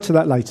To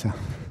that later.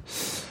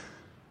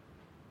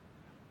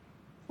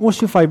 What's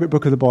your favourite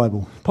book of the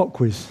Bible? Pop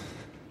quiz.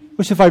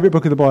 What's your favourite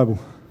book of the Bible?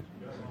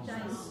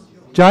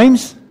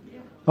 James?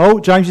 Oh,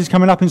 James is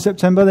coming up in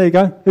September. There you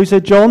go. Who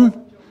said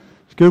John?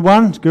 It's a good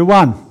one. It's a good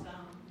one.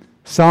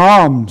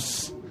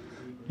 Psalms.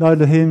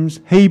 Load of hymns.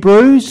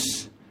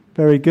 Hebrews.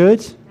 Very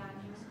good.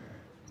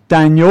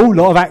 Daniel. A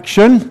lot of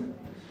action.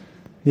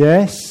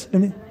 Yes.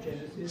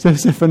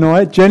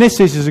 Zephaniah.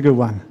 Genesis is a good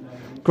one.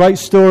 Great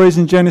stories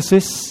in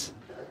Genesis.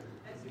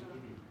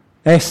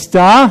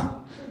 Esther,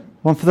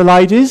 one for the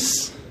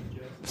ladies,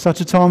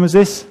 such a time as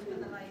this.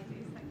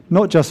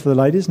 Not just for the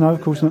ladies, no,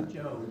 of course not.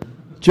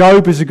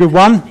 Job is a good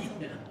one. A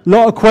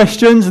lot of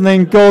questions, and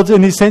then God,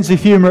 in his sense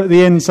of humour at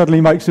the end, suddenly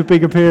makes a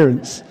big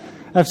appearance.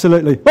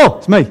 Absolutely. Oh,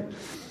 it's me.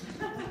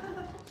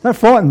 That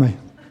frightened me.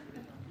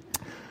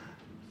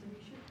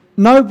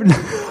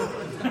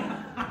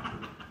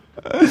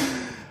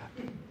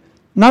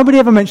 Nobody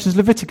ever mentions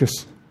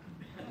Leviticus.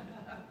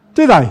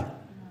 Do they?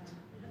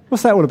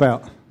 What's that all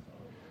about?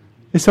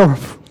 It's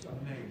horrible.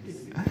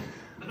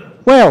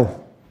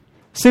 Well,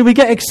 see, we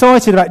get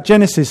excited about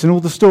Genesis and all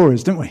the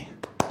stories, don't we?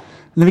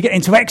 And then we get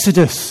into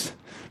Exodus.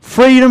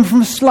 Freedom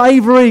from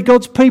slavery.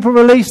 God's people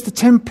released the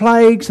 10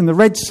 plagues and the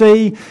Red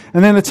Sea.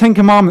 And then the 10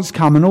 Commandments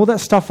come and all that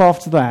stuff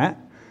after that.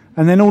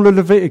 And then all of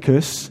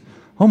Leviticus.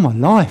 Oh, my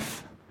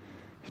life.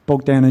 It's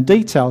bogged down in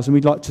details and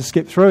we'd like to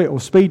skip through it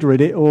or speed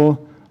read it or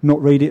not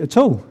read it at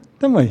all,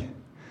 don't we?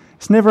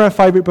 It's never our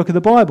favourite book of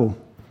the Bible.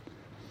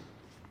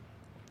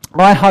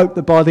 I hope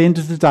that by the end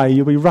of the day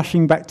you'll be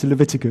rushing back to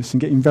Leviticus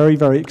and getting very,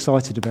 very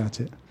excited about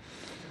it.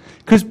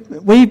 Because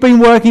we've been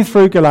working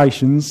through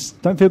Galatians.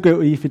 Don't feel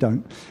guilty if you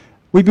don't.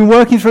 We've been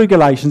working through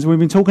Galatians. We've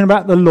been talking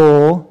about the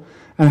law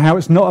and how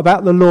it's not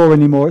about the law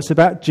anymore. It's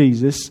about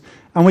Jesus.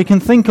 And we can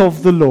think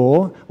of the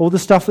law, all the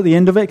stuff at the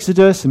end of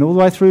Exodus and all the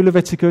way through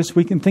Leviticus.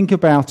 We can think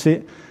about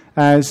it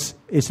as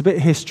it's a bit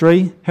of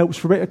history, helps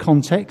for a bit of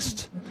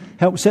context,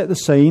 helps set the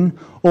scene.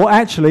 Or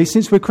actually,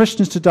 since we're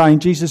Christians today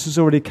and Jesus has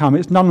already come,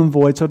 it's null and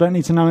void, so I don't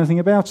need to know anything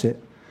about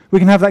it. We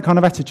can have that kind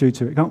of attitude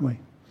to it, can't we?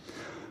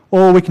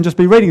 Or we can just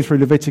be reading through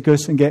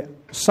Leviticus and get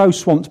so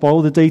swamped by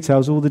all the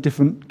details, all the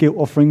different guilt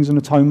offerings and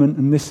atonement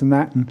and this and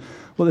that and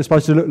what they're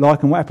supposed to look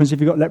like and what happens if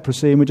you've got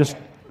leprosy and we just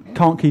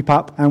can't keep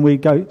up and we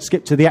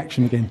skip to the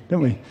action again,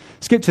 don't we?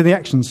 Skip to the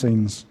action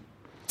scenes.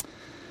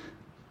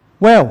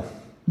 Well,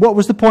 what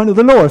was the point of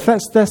the law? If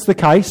that's the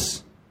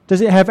case,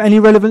 does it have any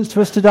relevance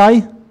to us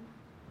today?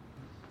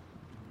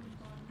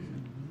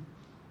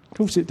 Of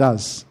course it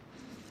does.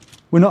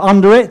 We're not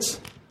under it.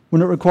 We're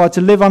not required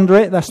to live under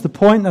it. That's the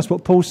point. That's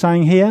what Paul's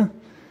saying here.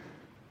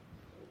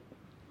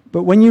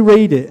 But when you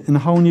read it in a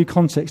whole new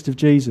context of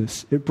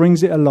Jesus, it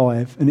brings it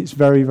alive and it's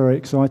very, very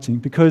exciting.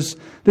 Because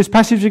this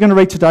passage we're going to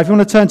read today, if you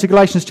want to turn to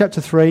Galatians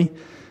chapter 3,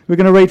 we're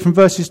going to read from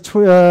verses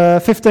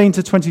 15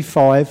 to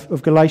 25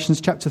 of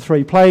Galatians chapter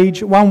 3.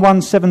 Page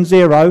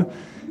 1170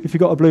 if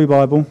you've got a blue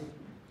Bible.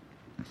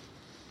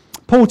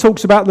 Paul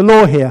talks about the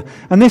law here,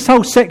 and this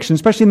whole section,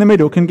 especially in the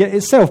middle, can get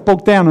itself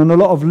bogged down in a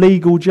lot of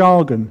legal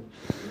jargon.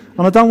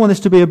 And I don't want this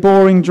to be a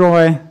boring,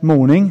 dry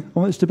morning. I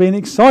want this to be an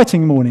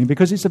exciting morning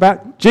because it's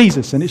about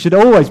Jesus, and it should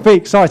always be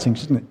exciting,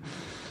 shouldn't it?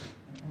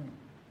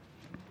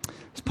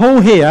 It's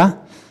Paul here,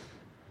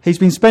 he's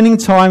been spending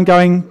time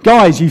going,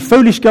 guys, you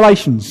foolish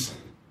Galatians,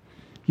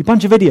 you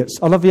bunch of idiots.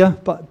 I love you,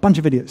 but bunch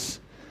of idiots,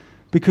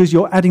 because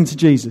you're adding to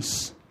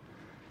Jesus.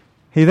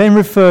 He then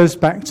refers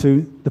back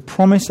to the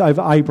promise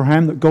over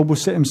Abraham that God will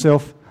set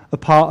himself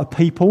apart a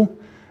people.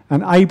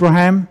 And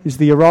Abraham is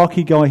the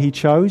Iraqi guy he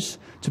chose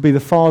to be the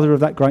father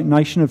of that great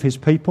nation of his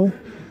people.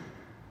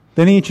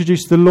 Then he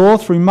introduced the law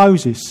through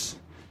Moses.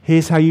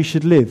 Here's how you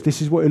should live. This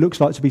is what it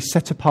looks like to be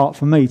set apart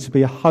for me, to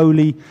be a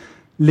holy,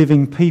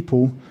 living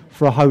people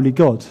for a holy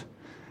God.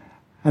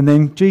 And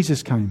then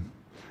Jesus came.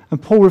 And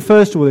Paul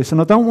refers to all this.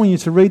 And I don't want you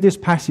to read this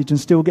passage and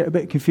still get a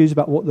bit confused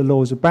about what the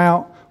law is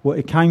about, what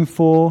it came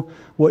for,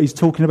 what he's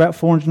talking about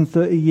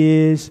 430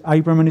 years,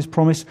 Abraham and his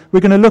promise. We're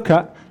going to look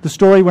at the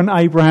story when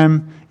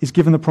Abraham is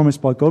given the promise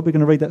by God. We're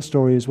going to read that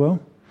story as well,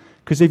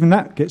 because even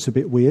that gets a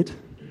bit weird.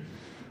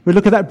 We'll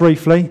look at that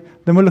briefly,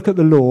 then we'll look at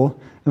the law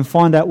and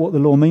find out what the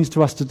law means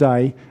to us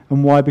today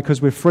and why,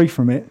 because we're free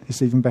from it,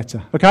 it's even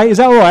better. Okay, is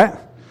that all right?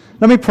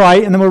 Let me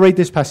pray and then we'll read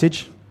this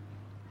passage.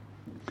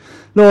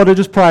 Lord, I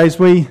just pray as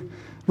we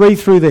read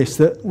through this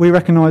that we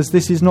recognise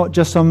this is not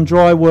just some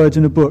dry words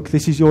in a book.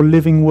 This is your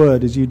living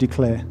word as you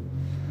declare.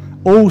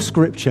 All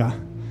scripture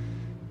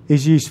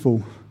is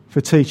useful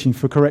for teaching,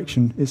 for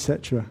correction,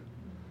 etc.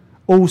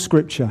 All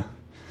scripture,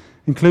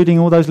 including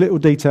all those little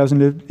details in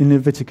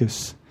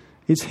Leviticus.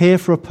 It's here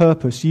for a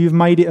purpose. You've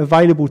made it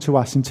available to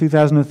us in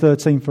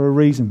 2013 for a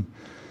reason.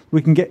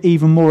 We can get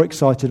even more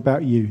excited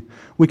about you.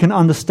 We can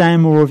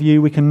understand more of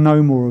you. We can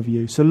know more of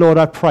you. So Lord,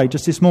 I pray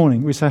just this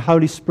morning, we say,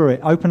 Holy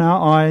Spirit, open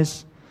our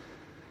eyes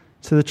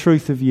to the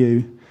truth of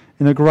you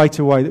in a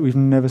greater way that we've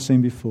never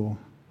seen before.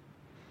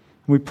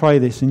 We pray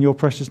this in your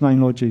precious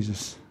name, Lord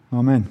Jesus.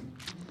 Amen.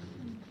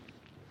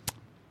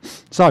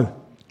 So,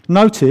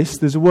 Notice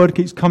there's a word that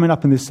keeps coming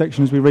up in this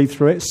section as we read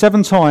through it.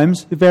 7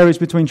 times, it varies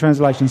between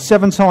translations.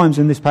 7 times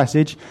in this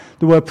passage,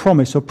 the word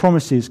promise or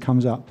promises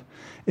comes up.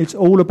 It's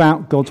all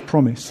about God's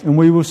promise. And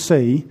we will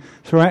see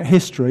throughout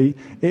history,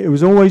 it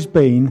has always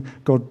been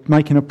God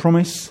making a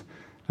promise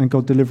and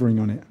God delivering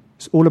on it.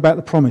 It's all about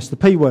the promise, the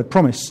P word,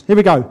 promise. Here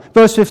we go.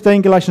 Verse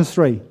 15, Galatians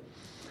 3.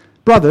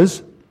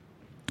 Brothers,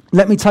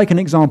 let me take an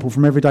example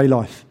from everyday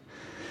life.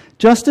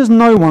 Just as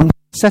no one can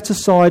set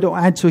aside or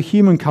add to a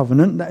human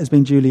covenant that has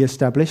been duly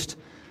established,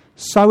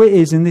 so it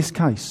is in this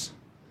case.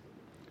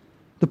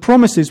 The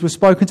promises were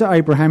spoken to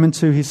Abraham and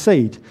to his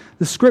seed.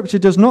 The scripture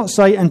does not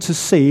say, and to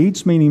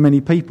seeds, meaning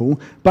many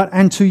people, but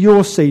and to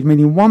your seed,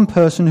 meaning one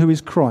person who is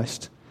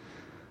Christ.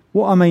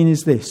 What I mean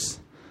is this.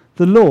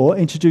 The law,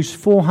 introduced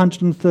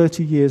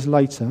 430 years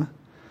later,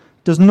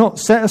 does not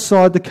set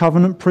aside the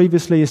covenant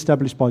previously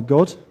established by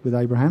God with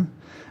Abraham,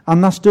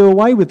 and thus do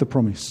away with the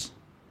promise.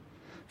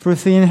 For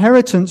if the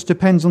inheritance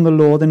depends on the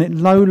law, then it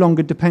no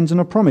longer depends on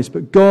a promise.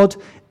 But God,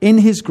 in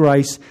his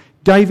grace,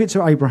 gave it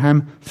to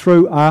Abraham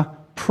through a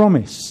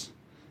promise.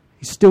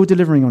 He's still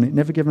delivering on it,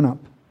 never given up.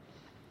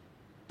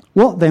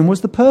 What then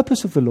was the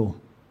purpose of the law?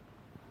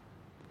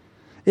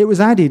 It was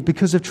added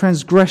because of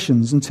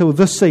transgressions until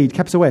the seed,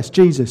 capital S,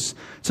 Jesus,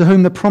 to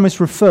whom the promise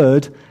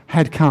referred,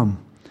 had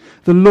come.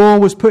 The law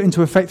was put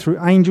into effect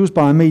through angels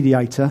by a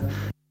mediator. The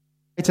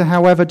mediator,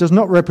 however, does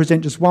not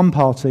represent just one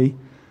party,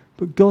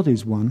 but God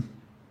is one.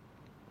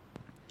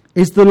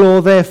 Is the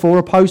law therefore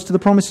opposed to the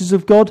promises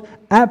of God?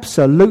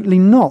 Absolutely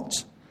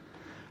not.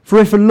 For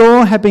if a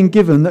law had been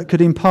given that could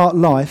impart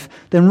life,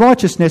 then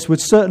righteousness would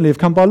certainly have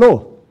come by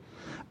law.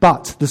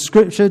 But the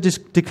scripture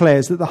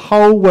declares that the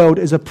whole world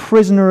is a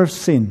prisoner of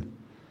sin,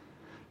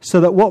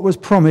 so that what was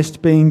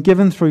promised, being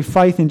given through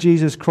faith in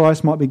Jesus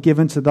Christ, might be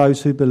given to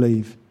those who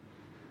believe.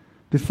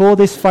 Before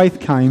this faith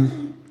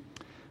came,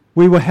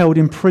 we were held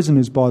in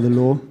prisoners by the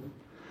law,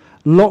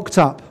 locked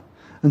up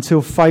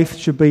until faith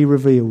should be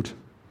revealed.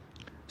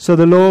 So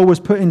the law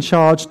was put in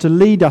charge to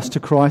lead us to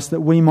Christ,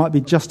 that we might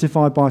be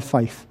justified by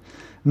faith.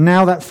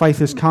 Now that faith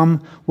has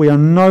come, we are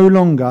no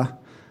longer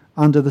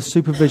under the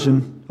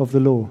supervision of the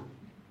law.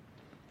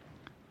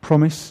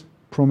 Promise,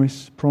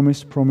 promise,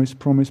 promise, promise,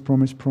 promise,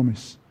 promise,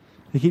 promise.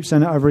 He keeps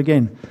saying it over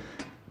again.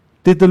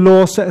 Did the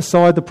law set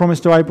aside the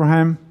promise to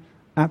Abraham?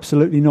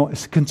 Absolutely not.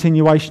 It's a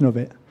continuation of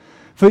it.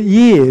 For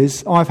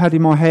years, I've had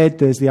in my head,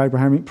 there's the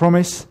Abrahamic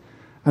promise,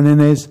 and then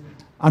there's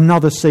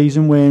another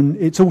season when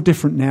it's all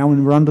different now,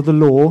 and we're under the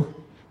law,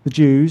 the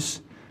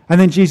Jews,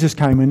 and then Jesus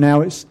came, and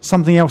now it's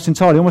something else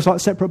entirely, almost like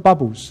separate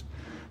bubbles.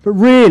 But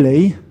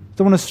really, I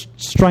don't want to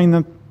strain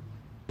the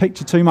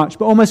picture too much,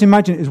 but almost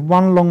imagine it as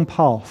one long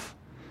path,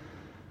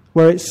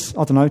 where it's,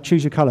 I don't know,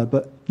 choose your colour,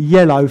 but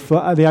yellow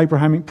for the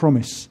Abrahamic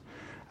promise.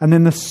 And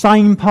then the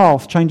same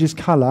path changes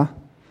colour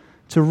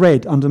to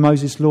red under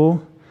Moses'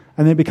 law,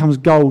 and then it becomes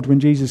gold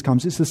when Jesus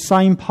comes. It's the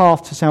same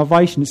path to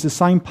salvation. It's the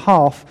same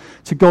path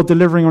to God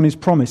delivering on his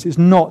promise. It's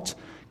not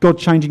God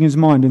changing his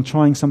mind and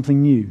trying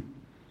something new.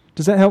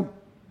 Does that help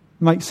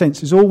make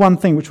sense? It's all one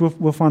thing, which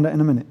we'll find out in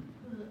a minute.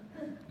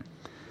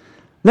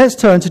 Let's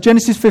turn to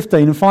Genesis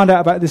 15 and find out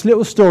about this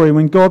little story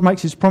when God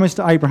makes his promise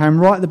to Abraham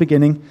right at the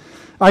beginning.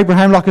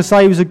 Abraham, like I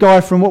say, was a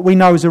guy from what we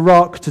know as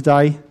Iraq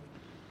today.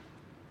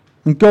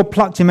 And God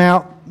plucked him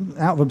out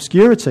of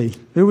obscurity.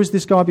 Who was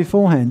this guy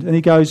beforehand? And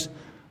he goes,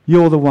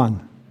 you're the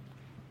one.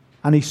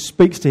 And he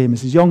speaks to him and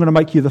says, I'm going to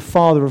make you the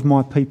father of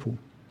my people,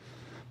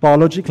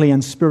 biologically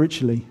and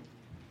spiritually.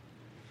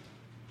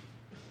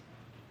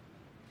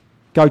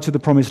 Go to the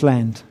promised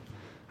land.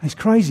 And it's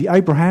crazy.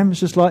 Abraham is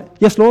just like,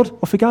 yes, Lord,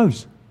 off he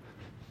goes.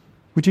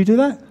 Would you do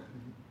that?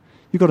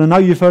 You've got to know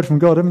you've heard from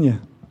God, haven't you?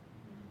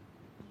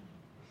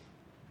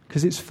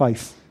 Because it's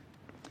faith.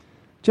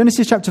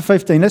 Genesis chapter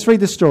 15, let's read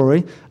the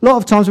story. A lot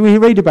of times we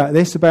read about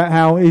this, about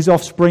how his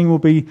offspring will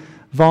be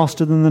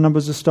vaster than the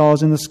numbers of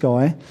stars in the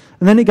sky.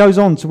 And then it goes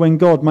on to when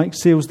God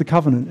seals the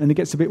covenant, and it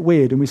gets a bit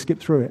weird and we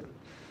skip through it.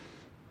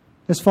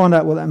 Let's find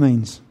out what that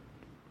means.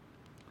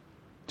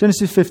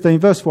 Genesis 15,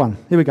 verse 1.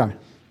 Here we go.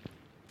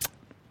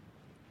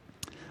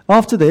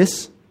 After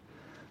this,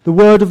 the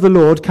word of the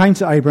Lord came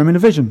to Abram in a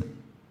vision.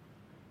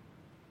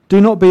 Do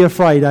not be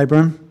afraid,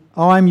 Abram.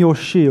 I am your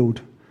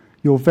shield,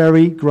 your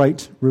very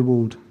great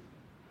reward.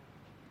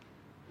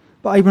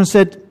 But Abram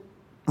said,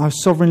 O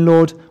sovereign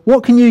Lord,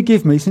 what can you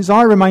give me since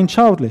I remain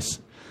childless?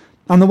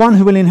 And the one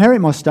who will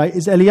inherit my state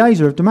is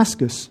Eliezer of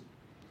Damascus.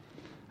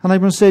 And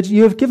Abram said,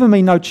 you have given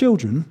me no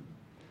children,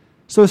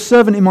 so a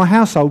servant in my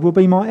household will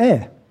be my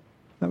heir.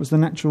 That was the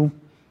natural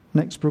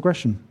next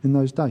progression in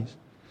those days.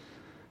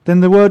 Then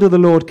the word of the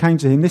Lord came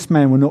to him, this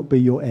man will not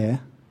be your heir,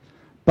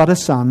 but a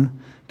son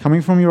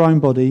coming from your own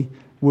body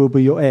will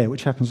be your heir,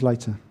 which happens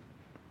later.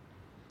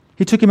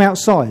 He took him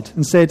outside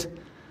and said,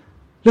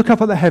 look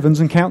up at the heavens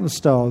and count the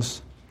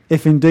stars,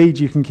 if indeed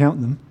you can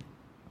count them.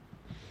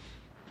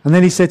 And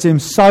then he said to him,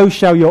 so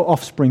shall your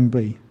offspring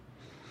be.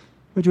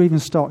 Where do you even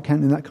start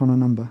counting that kind of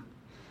number?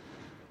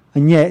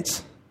 And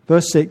yet,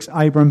 verse 6,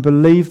 Abram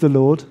believed the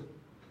Lord,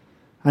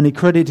 and he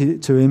credited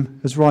it to him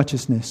as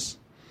righteousness.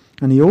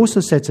 And he also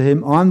said to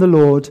him, I am the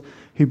Lord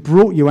who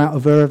brought you out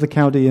of Ur of the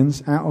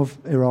Chaldeans, out of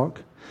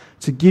Iraq,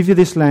 to give you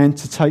this land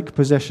to take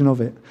possession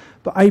of it.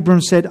 But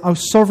Abram said, O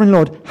sovereign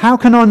Lord, how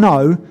can I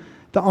know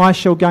that I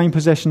shall gain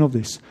possession of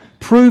this?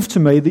 Prove to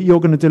me that you're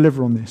going to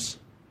deliver on this.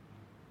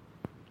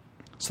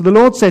 So the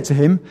Lord said to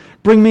him,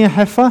 bring me a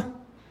heifer,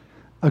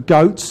 a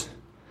goat,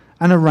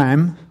 and a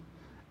ram,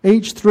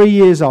 each 3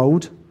 years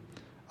old,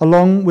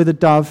 along with a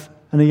dove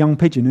and a young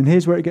pigeon. And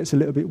here's where it gets a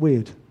little bit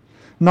weird.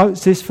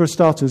 Notice this, for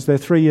starters, they're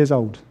 3 years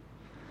old.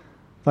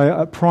 They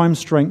are at prime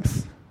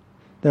strength.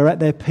 They're at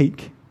their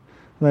peak.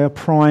 They are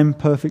prime,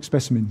 perfect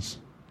specimens.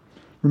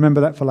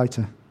 Remember that for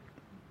later.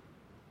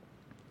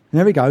 And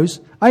there he goes.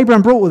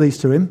 Abraham brought all these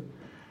to him,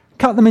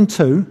 cut them in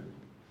two,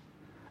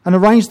 and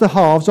arranged the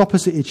halves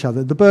opposite each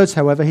other. The birds,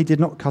 however, he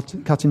did not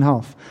cut in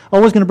half. I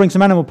was going to bring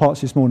some animal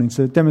parts this morning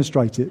to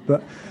demonstrate it,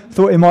 but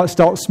thought it might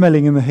start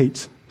smelling in the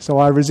heat, so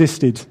I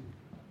resisted. It's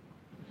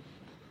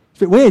a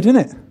bit weird, isn't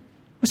it?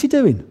 What's he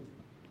doing?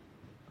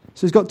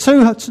 So he's got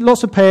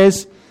lots of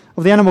pairs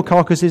of the animal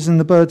carcasses and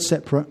the birds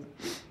separate.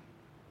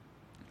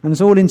 And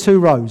it's all in 2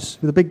 rows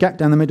with a big gap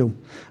down the middle.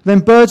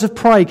 Then birds of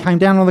prey came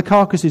down on the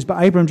carcasses,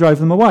 but Abram drove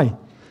them away.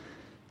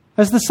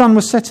 As the sun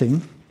was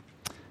setting,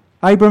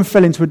 Abram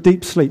fell into a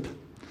deep sleep,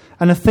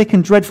 and a thick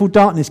and dreadful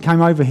darkness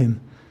came over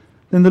him.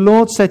 Then the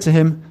Lord said to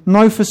him,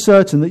 know for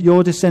certain that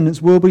your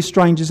descendants will be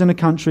strangers in a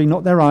country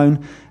not their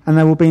own, and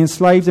they will be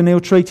enslaved and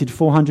ill-treated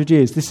 400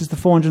 years. This is the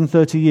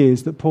 430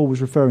 years that Paul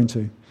was referring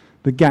to,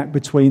 the gap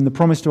between the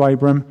promise to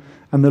Abram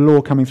and the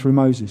law coming through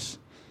Moses.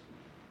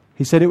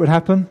 He said it would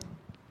happen,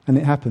 and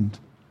it happened.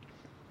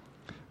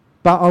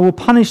 But I will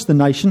punish the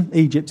nation,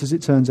 Egypt as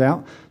it turns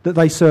out, that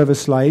they serve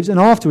as slaves, and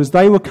afterwards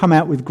they will come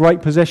out with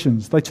great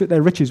possessions. They took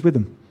their riches with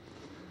them.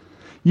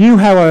 You,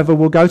 however,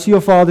 will go to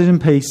your fathers in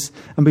peace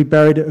and be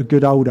buried at a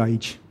good old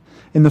age.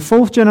 In the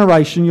 4th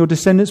generation your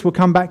descendants will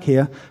come back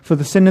here, for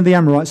the sin of the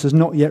Amorites has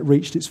not yet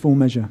reached its full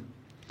measure.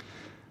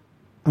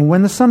 And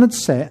when the sun had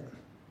set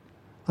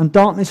and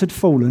darkness had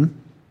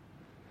fallen,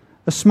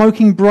 a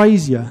smoking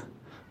brazier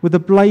with a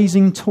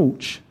blazing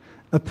torch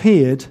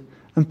appeared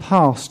and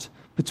passed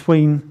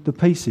between the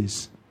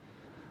pieces.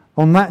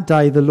 On that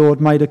day the Lord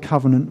made a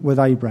covenant with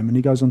Abram, and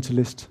he goes on to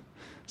list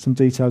some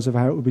details of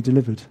how it will be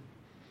delivered.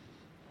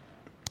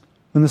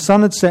 When the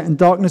sun had set and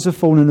darkness had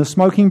fallen, a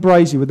smoking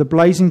brazier with a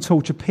blazing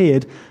torch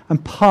appeared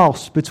and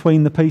passed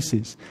between the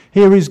pieces.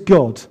 Here is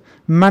God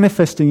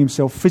manifesting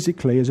himself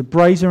physically as a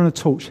brazier and a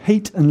torch,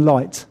 heat and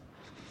light.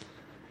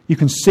 You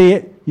can see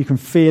it, you can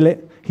feel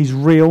it, he's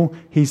real,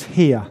 he's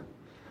here.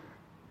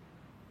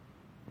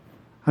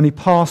 And he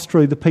passed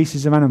through the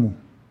pieces of animal.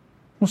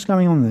 What's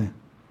going on there?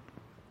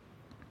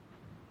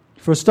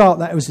 For a start,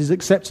 that was his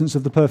acceptance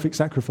of the perfect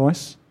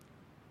sacrifice.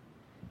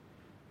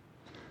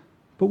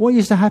 But what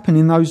used to happen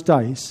in those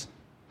days,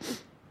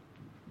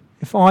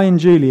 if I and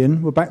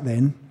Julian were back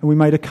then and we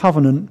made a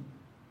covenant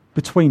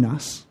between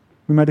us,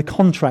 we made a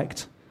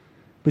contract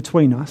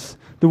between us,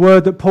 the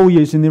word that Paul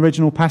used in the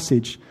original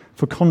passage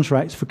for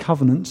contract, for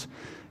covenant,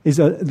 is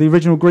the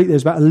original Greek there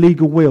is about a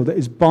legal will that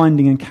is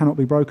binding and cannot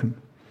be broken.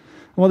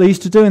 And what they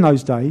used to do in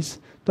those days,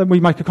 don't we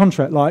make a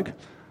contract like,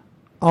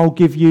 I'll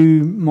give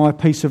you my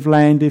piece of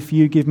land if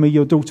you give me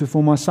your daughter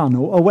for my son,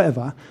 or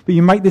whatever. But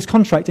you make this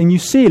contract and you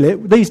seal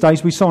it. These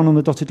days we sign on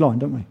the dotted line,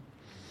 don't we?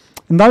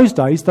 In those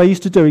days they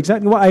used to do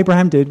exactly what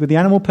Abraham did with the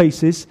animal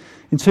pieces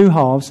in 2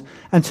 halves,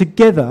 and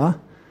together,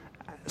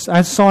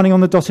 as signing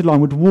on the dotted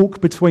line, would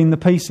walk between the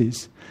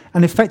pieces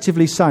and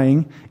effectively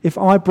saying, if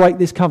I break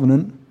this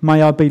covenant,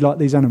 may I be like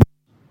these animals.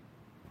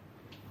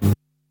 If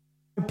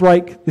I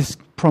break this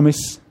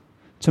promise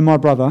to my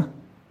brother,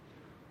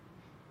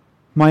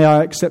 may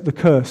I accept the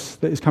curse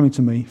that is coming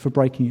to me for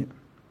breaking it.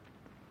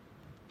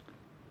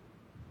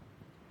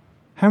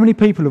 How many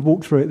people have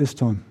walked through it this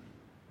time?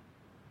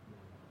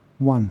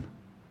 1.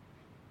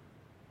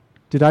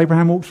 Did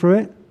Abraham walk through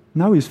it?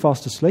 No, he was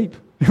fast asleep.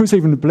 He was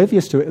even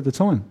oblivious to it at the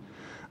time.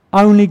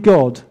 Only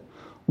God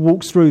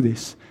walks through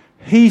this.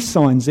 He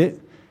signs it.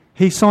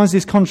 He signs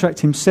this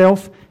contract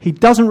himself. He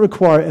doesn't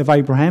require it of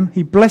Abraham.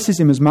 He blesses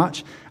him as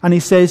much. And he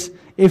says,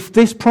 if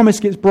this promise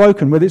gets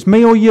broken, whether it's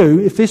me or you,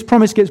 if this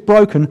promise gets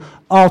broken,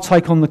 I'll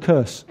take on the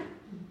curse.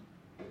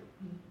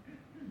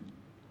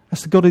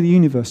 That's the God of the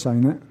universe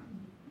saying that.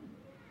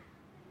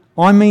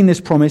 I mean this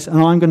promise and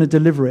I'm going to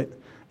deliver it.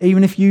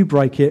 Even if you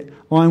break it,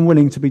 I'm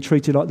willing to be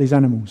treated like these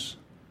animals.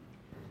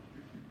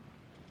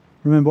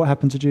 Remember what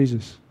happened to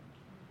Jesus.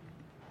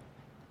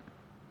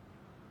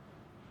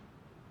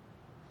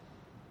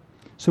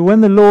 So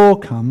when the law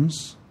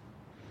comes,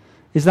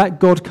 is that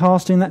God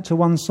casting that to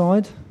one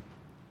side?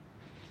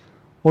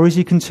 Or is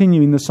he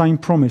continuing the same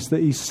promise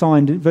that he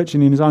signed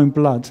virtually in his own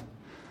blood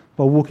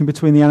by walking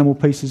between the animal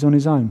pieces on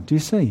his own? Do you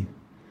see?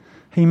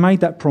 He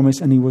made that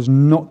promise and he was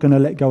not going to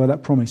let go of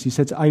that promise. He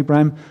said to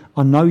Abraham,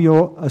 I know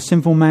you're a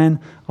sinful man.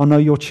 I know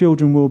your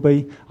children will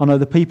be. I know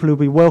the people who will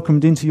be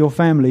welcomed into your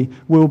family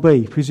will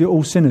be, because you're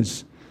all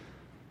sinners.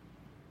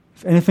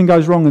 If anything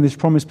goes wrong in this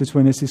promise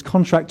between us, this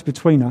contract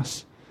between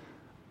us,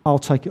 I'll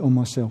take it on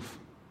myself.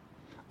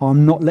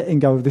 I'm not letting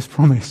go of this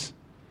promise.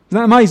 Isn't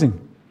that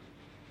amazing?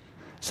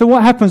 So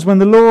what happens when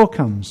the law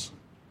comes?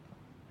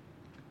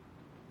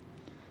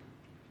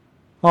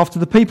 After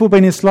the people have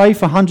been enslaved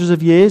for hundreds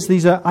of years,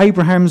 these are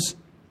Abraham's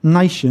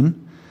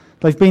nation.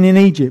 They've been in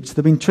Egypt.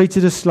 They've been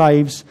treated as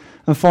slaves.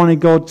 And finally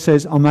God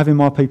says, I'm having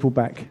my people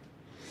back.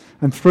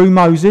 And through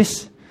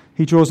Moses,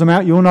 he draws them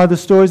out. You all know the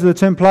stories of the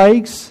 10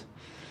 plagues.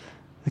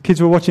 The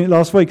kids were watching it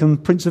last week on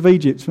Prince of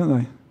Egypt,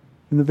 weren't they?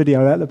 In the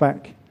video out the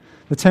back.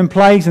 The 10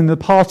 plagues and the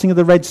parting of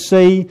the Red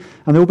Sea.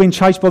 And they're all being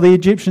chased by the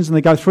Egyptians. And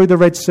they go through the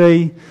Red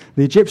Sea.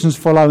 The Egyptians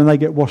follow and they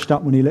get washed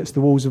up when he lets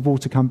the walls of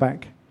water come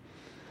back.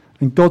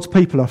 And God's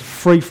people are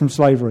free from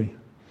slavery.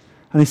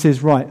 And he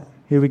says, right,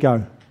 here we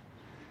go.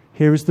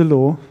 Here is the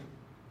law.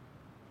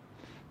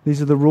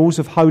 These are the rules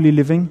of holy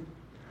living.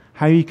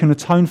 How you can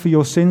atone for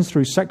your sins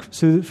through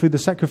the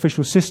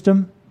sacrificial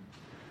system.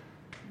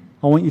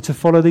 I want you to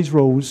follow these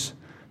rules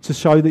to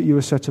show that you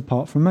are set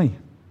apart from me.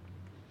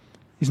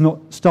 He's not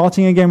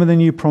starting again with a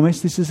new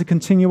promise. This is a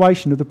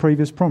continuation of the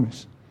previous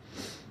promise.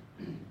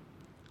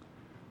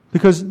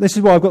 Because this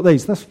is why I've got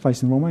these. That's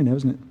facing the wrong way now,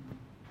 isn't it?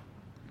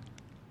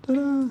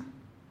 Ta-da!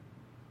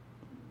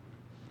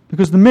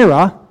 Because the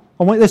mirror,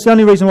 that's the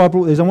only reason why I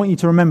brought this. I want you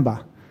to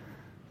remember.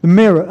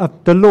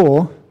 The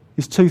law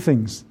is two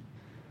things.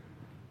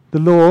 The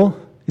law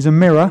is a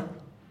mirror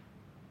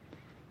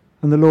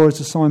and the law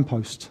is a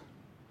signpost.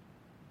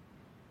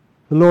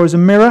 The law is a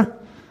mirror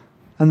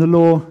and the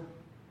law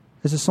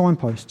is a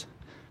signpost.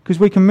 Because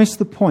we can miss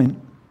the point.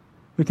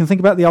 We can think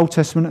about the Old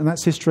Testament and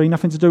that's history,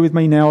 nothing to do with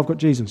me now, I've got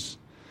Jesus.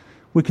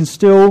 We can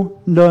still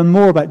learn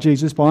more about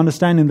Jesus by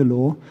understanding the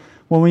law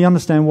when we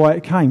understand why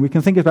it came. We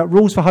can think about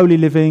rules for holy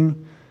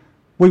living.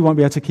 We won't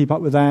be able to keep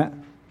up with that.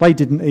 They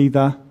didn't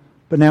either.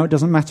 But now it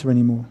doesn't matter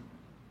anymore.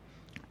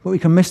 But we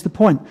can miss the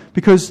point.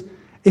 Because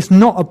it's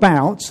not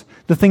about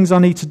the things I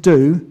need to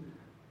do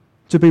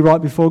to be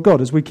right before God,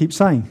 as we keep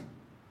saying.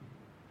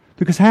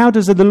 Because how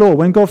does the law,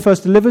 when God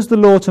first delivers the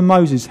law to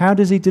Moses, how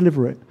does he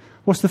deliver it?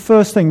 What's the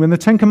first thing? When the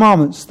 10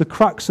 Commandments, the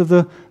crux of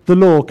the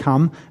law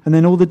come, and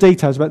then all the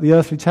details about the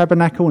earthly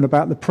tabernacle and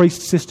about the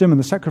priest system and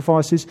the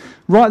sacrifices,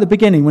 right at the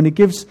beginning, when he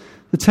gives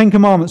the 10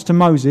 Commandments to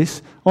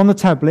Moses on the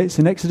tablets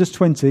in Exodus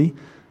 20,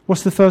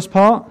 what's the first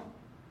part?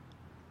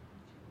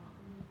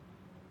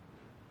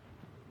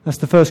 That's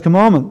the first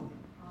commandment.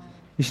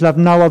 You shall have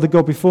no other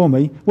God before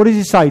me. What does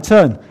he say?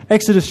 Turn.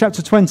 Exodus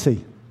chapter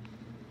 20.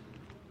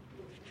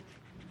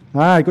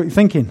 Got you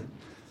thinking.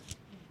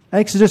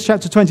 Exodus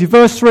chapter 20,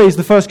 verse 3 is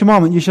the first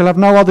commandment. You shall have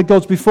no other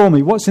gods before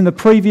me. What's in the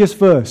previous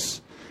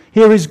verse?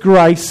 Here is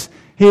grace.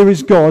 Here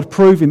is God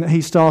proving that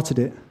he started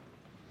it.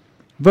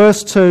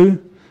 Verse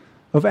 2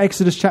 of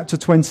Exodus chapter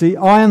 20.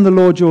 I am the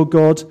Lord your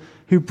God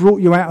who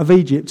brought you out of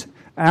Egypt,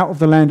 out of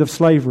the land of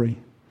slavery.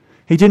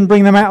 He didn't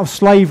bring them out of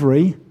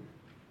slavery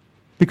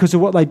because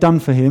of what they'd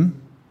done for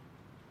him.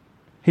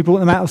 He brought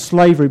them out of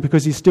slavery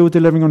because he's still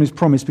delivering on his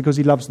promise because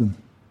he loves them.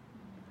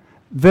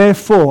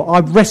 Therefore,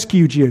 I've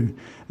rescued you.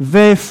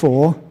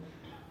 Therefore,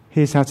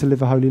 here's how to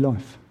live a holy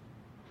life.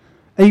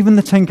 Even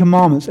the 10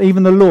 Commandments,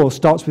 even the law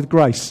starts with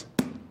grace.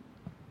 Isn't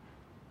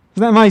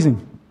that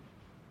amazing?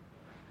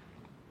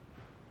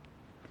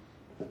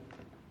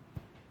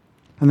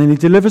 And then he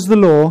delivers the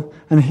law,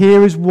 and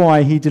here is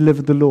why he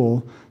delivered the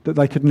law that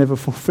they could never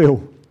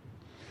fulfill.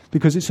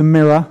 Because it's a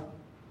mirror.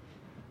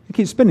 It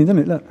keeps spinning,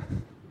 doesn't it? Look.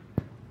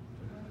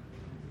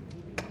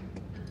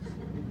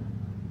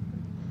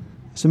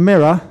 It's a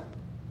mirror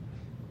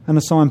and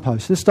a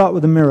signpost. Let's start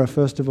with the mirror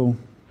first of all.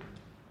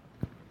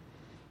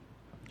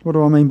 What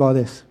do I mean by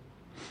this?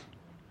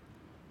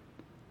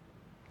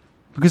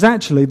 Because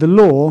actually the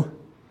law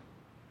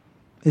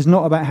is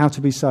not about how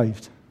to be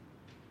saved.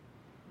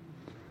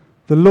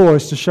 The law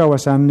is to show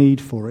us our need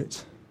for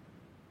it.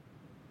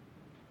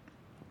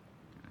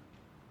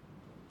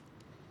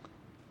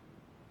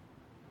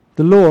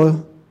 The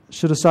law,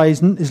 should I say,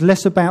 is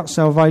less about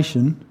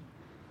salvation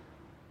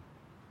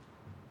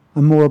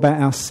and more about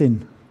our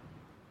sin.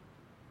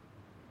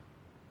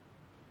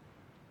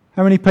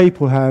 How many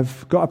people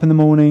have got up in the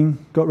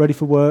morning, got ready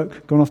for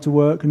work, gone off to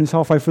work, and it's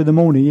halfway through the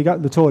morning, you go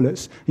to the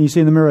toilets, and you see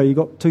in the mirror you've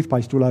got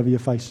toothpaste all over your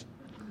face?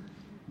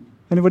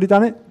 Anybody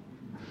done it?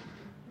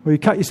 Or you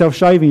cut yourself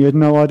shaving, you had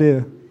no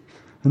idea,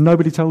 and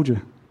nobody told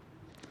you.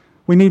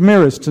 We need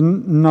mirrors to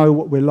know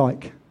what we're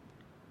like.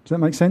 Does that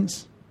make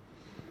sense?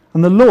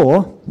 And the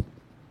law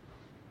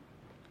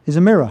is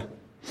a mirror.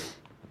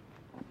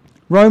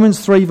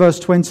 Romans 3 verse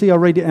 20, I'll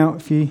read it out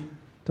if you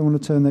don't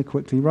want to turn there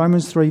quickly.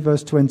 Romans 3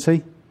 verse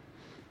 20.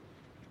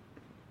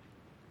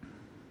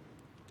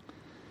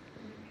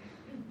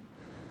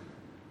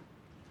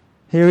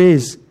 Here he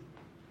is,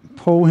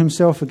 Paul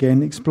himself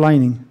again,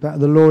 explaining that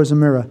the law is a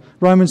mirror.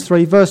 Romans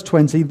 3 verse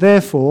 20,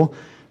 therefore,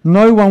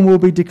 no one will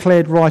be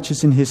declared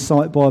righteous in his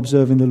sight by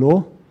observing the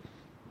law.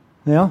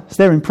 Yeah, it's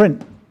there in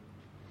print.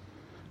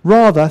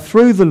 Rather,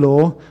 through the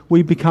law,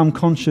 we become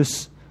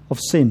conscious of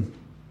sin.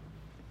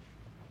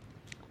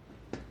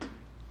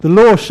 The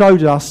law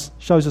shows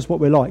us what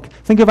we're like.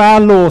 Think of our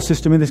law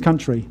system in this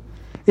country.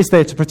 It's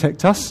there to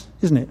protect us,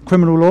 isn't it?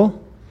 Criminal law.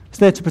 It's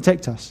there to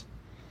protect us.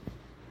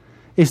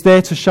 It's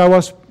there to show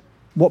us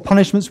what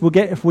punishments we'll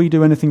get if we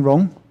do anything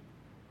wrong.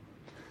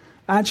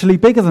 Actually,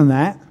 bigger than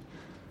that,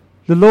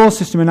 the law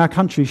system in our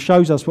country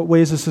shows us what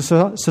we as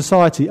a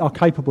society are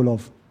capable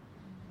of.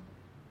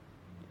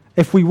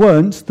 If we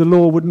weren't, the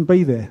law wouldn't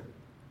be there.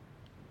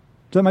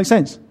 Does that make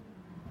sense?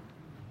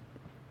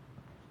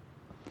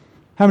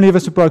 How many of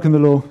us have broken the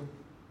law?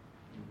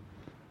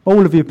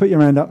 All of you, put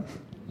your hand up.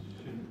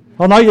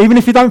 Oh no, even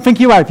if you don't think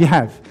you have, you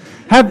have.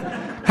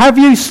 Have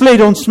you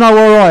slid on snow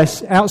or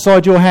ice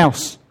outside your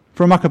house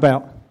for a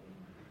muckabout?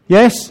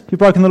 Yes? You've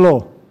broken the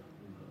law?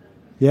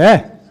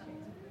 Yeah.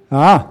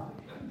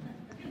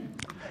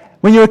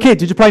 When you were a kid,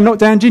 did you play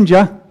knockdown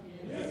ginger?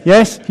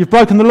 Yes? You've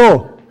broken the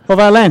law of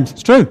our land.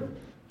 It's true.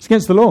 It's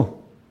against the law.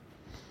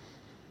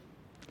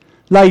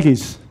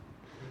 Ladies,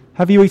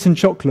 have you eaten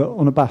chocolate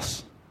on a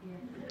bus?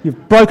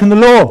 You've broken the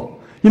law.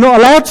 You're not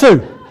allowed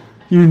to.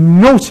 You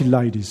naughty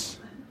ladies.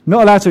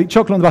 Not allowed to eat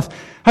chocolate on the bus.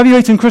 Have you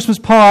eaten Christmas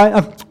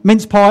pie,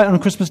 mince pie on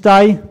Christmas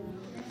Day?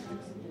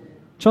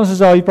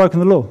 Chances are you've broken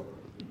the law.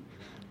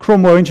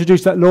 Cromwell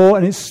introduced that law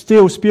and it's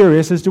still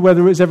spurious as to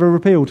whether it's ever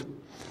repealed.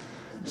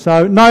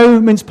 So no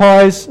mince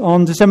pies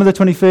on December the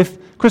 25th.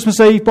 Christmas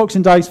Eve,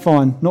 Boxing Day is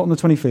fine, not on the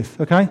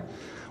 25th, okay?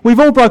 We've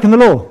all broken the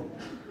law.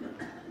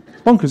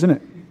 It's bonkers, isn't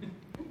it?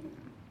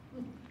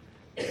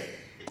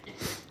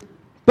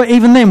 But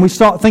even then we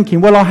start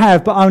thinking, well, I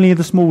have, but only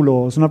the small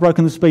laws, and I've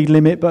broken the speed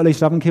limit, but at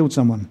least I haven't killed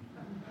someone.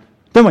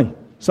 Don't we?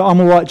 So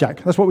I'm all right,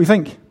 Jack. That's what we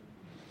think.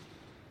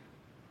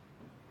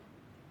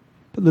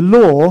 But the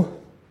law,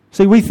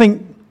 see, we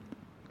think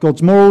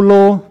God's moral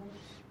law,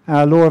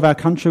 our law of our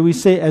country, we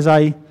see it as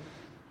a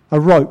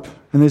rope,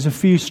 and there's a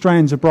few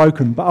strands are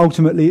broken, but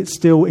ultimately it's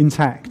still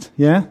intact,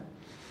 yeah?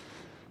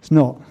 It's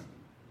not.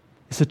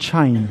 It's a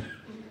chain.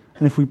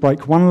 And if we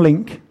break one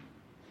link,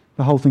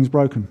 the whole thing's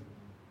broken.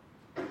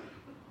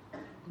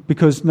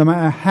 Because no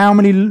matter how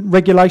many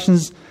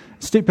regulations,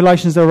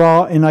 stipulations there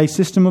are in a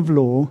system of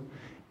law,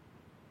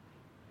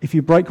 if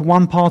you break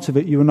one part of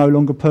it, you are no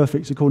longer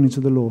perfect according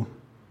to the law.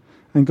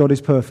 And God is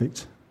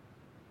perfect.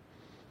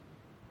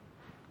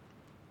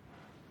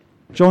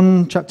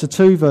 John chapter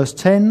 2, verse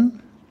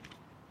 10.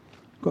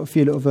 Got a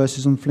few little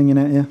verses I'm flinging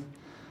out here.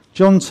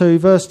 John 2,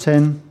 verse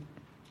 10.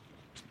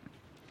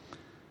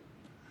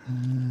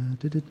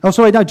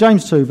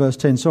 James 2, verse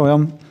 10.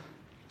 Sorry,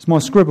 it's my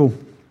scribble.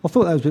 I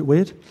thought that was a bit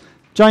weird.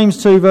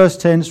 James 2, verse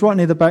 10. It's right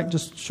near the back,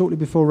 just shortly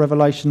before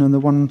Revelation and the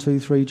 1, 2,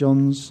 3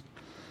 Johns.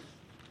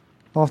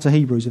 After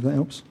Hebrews, if that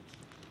helps.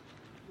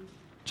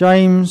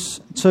 James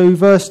 2,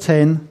 verse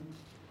 10.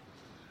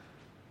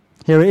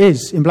 Here it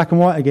is, in black and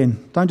white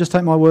again. Don't just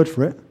take my word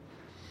for it.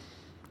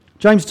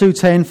 James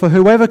 2:10, for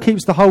whoever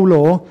keeps the whole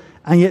law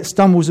and yet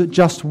stumbles at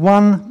just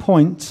one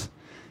point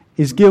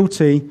is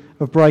guilty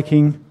of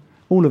breaking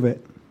all of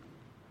it.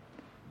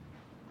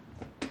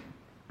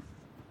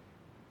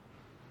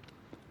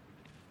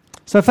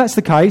 So if that's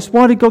the case,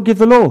 why did God give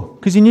the law?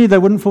 Because he knew they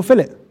wouldn't fulfill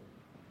it.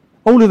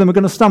 All of them are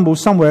going to stumble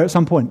somewhere at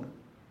some point.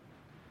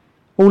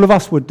 All of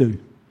us would do.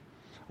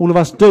 All of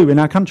us do in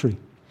our country.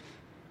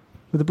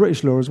 With the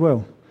British law as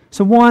well.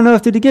 So why on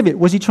earth did he give it?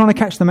 Was he trying to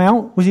catch them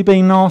out? Was he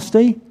being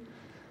nasty?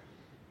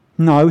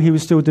 No, he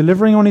was still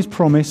delivering on his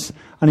promise,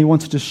 and he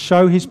wanted to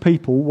show his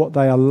people what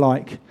they are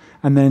like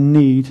and their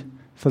need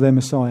for their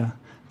Messiah,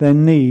 their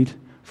need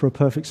for a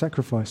perfect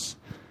sacrifice.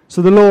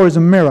 So the law is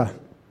a mirror.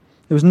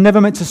 It was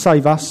never meant to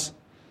save us,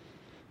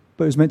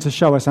 but it was meant to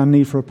show us our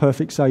need for a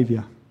perfect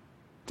Saviour.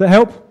 Does that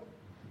help?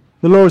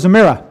 The law is a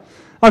mirror.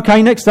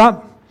 Okay, next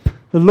up,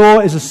 the law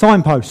is a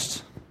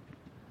signpost.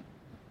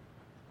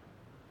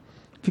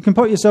 If you can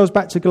put yourselves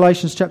back to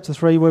Galatians chapter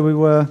 3, where we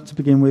were to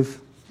begin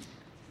with.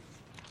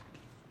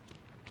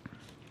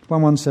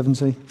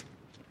 1:170.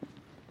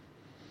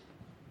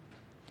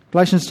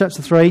 Galatians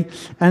chapter 3.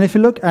 And if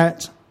you look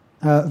at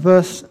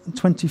verse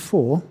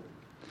 24,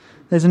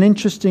 there's an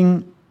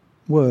interesting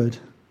word.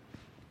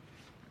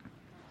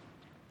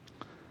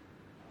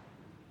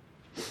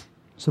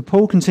 So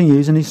Paul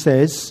continues and he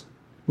says,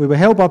 we were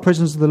held by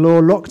prisoners of the law,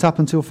 locked up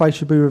until faith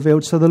should be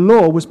revealed. So the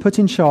law was put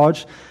in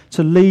charge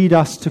to lead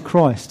us to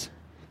Christ.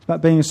 It's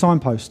about being a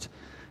signpost.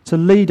 To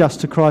lead us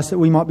to Christ that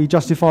we might be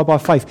justified by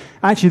faith.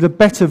 Actually, the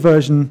better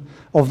version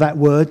of that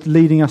word,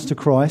 leading us to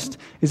Christ,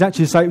 is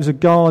actually to say it was a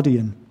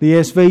guardian. The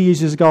ESV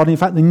uses a guardian. In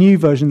fact, the new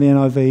version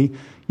of the NIV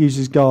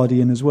uses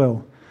guardian as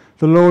well.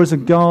 The law is a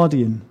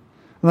guardian.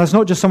 And that's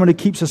not just someone who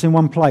keeps us in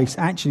one place.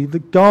 Actually, the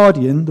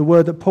guardian, the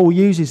word that Paul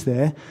uses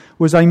there,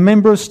 was a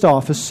member of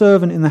staff, a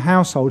servant in the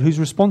household whose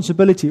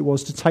responsibility it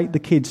was to take the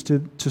kids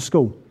to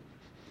school.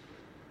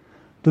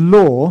 The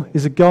law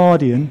is a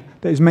guardian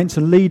that is meant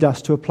to lead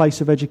us to a place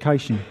of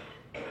education.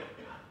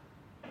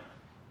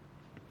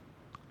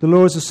 The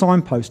law is a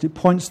signpost. It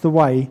points the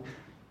way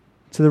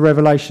to the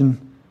revelation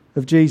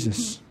of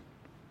Jesus.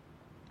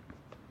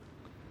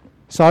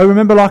 So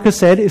remember, like I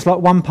said, it's like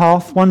one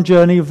path, one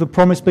journey of the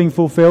promise being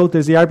fulfilled.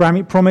 There's the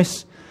Abrahamic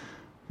promise,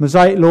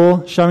 Mosaic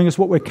law, showing us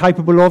what we're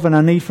capable of and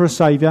our need for a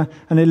Saviour,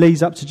 and it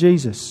leads up to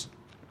Jesus.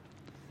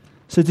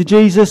 So did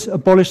Jesus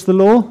abolish the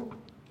law?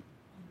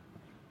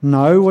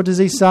 No. What does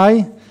he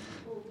say?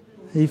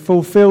 He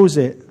fulfills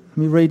it.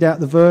 me read out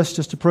the verse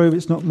just to prove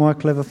it's not my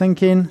clever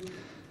thinking.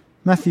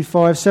 Matthew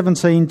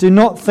 5:17, do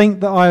not think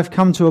that I have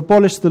come to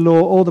abolish the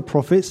law or the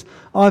prophets.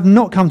 I have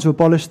not come to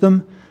abolish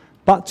them,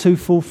 but to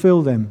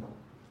fulfill them.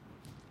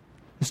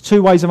 There's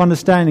two ways of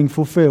understanding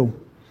fulfill.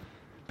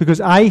 Because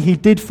A, he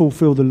did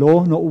fulfill the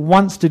law. Not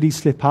once did he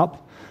slip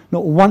up.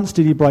 Not once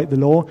did he break the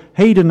law.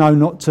 He'd have known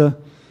not to,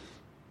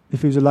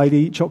 if he was a lady,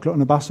 eat chocolate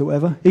on a bus or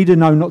whatever. He'd have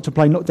known not to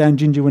play knockdown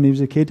ginger when he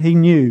was a kid. He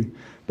knew.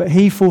 But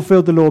he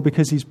fulfilled the law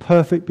because he's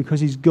perfect,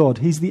 because he's God.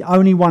 He's the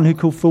only one who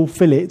could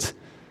fulfill it,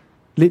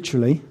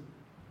 literally.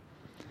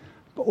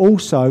 But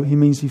also, he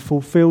means he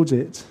fulfilled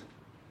it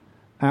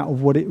out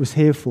of what it was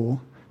here for,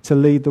 to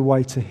lead the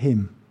way to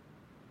him.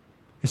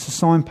 It's a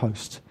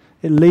signpost.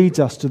 It leads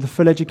us to the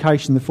full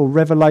education, the full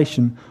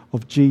revelation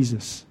of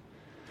Jesus.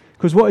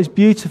 Because what is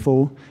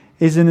beautiful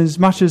is in as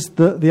much as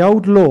the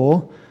old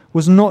law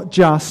was not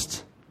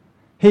just,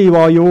 here you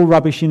are, you're all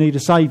rubbish, you need a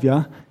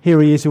saviour, here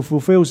he is who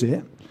fulfills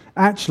it.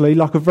 Actually,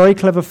 like a very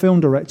clever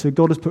film director,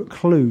 God has put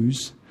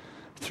clues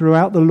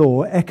throughout the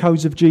law,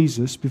 echoes of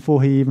Jesus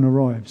before he even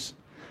arrives.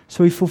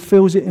 So he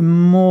fulfills it in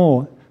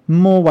more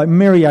ways,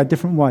 myriad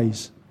different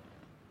ways.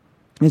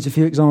 Here's a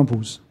few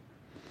examples.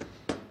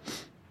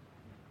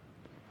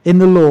 In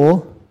the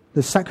law,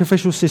 the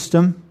sacrificial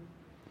system,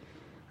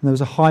 and there was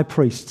a high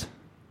priest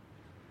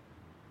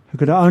who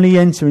could only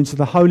enter into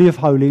the Holy of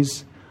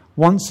Holies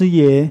once a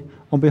year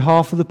on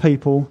behalf of the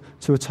people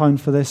to atone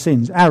for their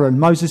sins. Aaron,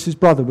 Moses'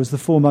 brother, was the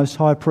foremost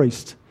high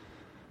priest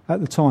at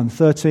the time,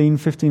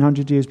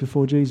 1,500 years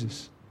before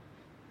Jesus.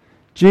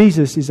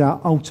 Jesus is our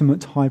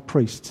ultimate high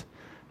priest.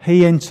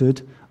 He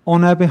entered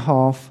on our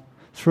behalf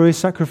through his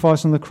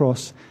sacrifice on the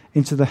cross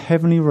into the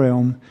heavenly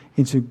realm,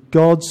 into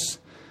God's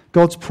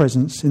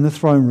presence in the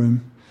throne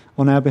room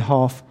on our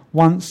behalf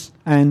once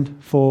and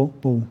for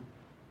all.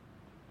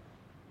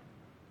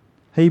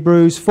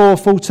 Hebrews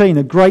 4:14,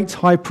 a great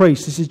high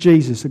priest. This is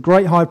Jesus, a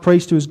great high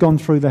priest who has gone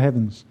through the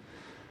heavens.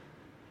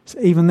 So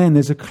even then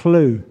there's a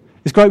clue.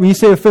 It's great when you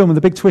see a film and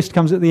the big twist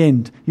comes at the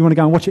end. You want to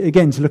go and watch it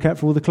again to look out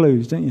for all the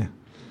clues, don't you?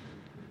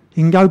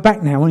 You can go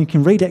back now and you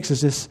can read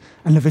Exodus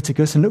and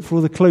Leviticus and look for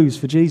all the clues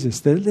for Jesus.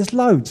 There's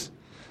loads.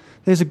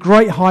 There's a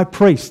great high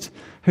priest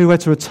who had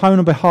to atone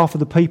on behalf of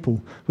the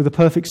people with a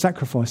perfect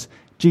sacrifice.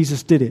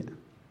 Jesus did it.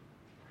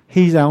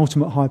 He's our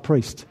ultimate high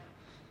priest.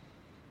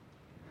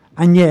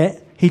 And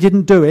yet, he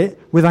didn't do it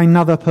with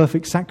another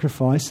perfect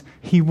sacrifice.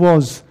 He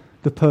was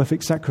the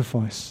perfect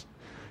sacrifice.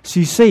 So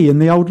you see, in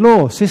the old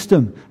law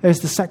system, there's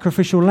the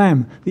sacrificial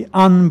lamb, the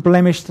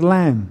unblemished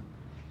lamb.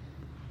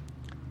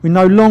 We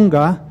no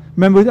longer,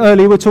 remember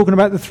earlier we were talking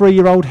about the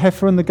 3-year-old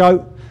heifer and the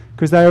goat,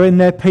 because they were in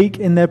their peak,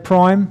 in their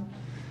prime.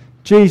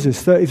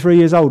 Jesus, 33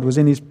 years old, was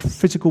in his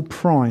physical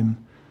prime,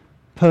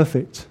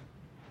 perfect,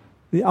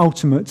 the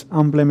ultimate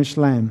unblemished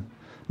lamb.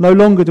 No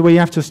longer do we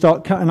have to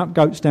start cutting up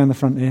goats down the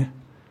front here,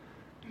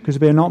 because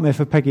it'd be a nightmare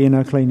for Peggy and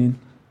her cleaning.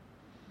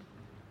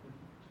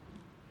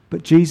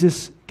 But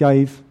Jesus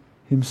gave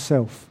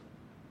himself,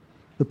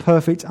 the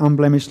perfect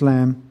unblemished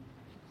lamb.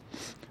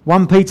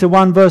 1 Peter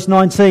 1 verse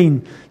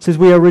 19 says,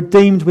 we are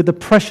redeemed with the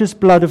precious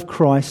blood of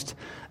Christ,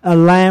 a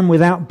lamb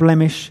without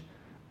blemish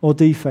or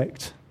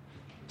defect.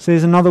 So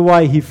there's another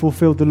way he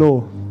fulfilled the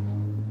law.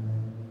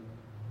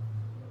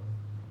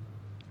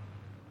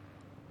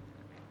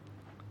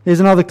 Here's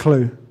another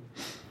clue.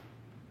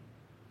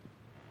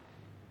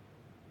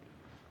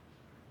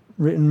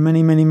 Written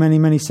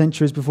many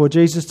centuries before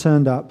Jesus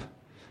turned up,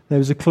 there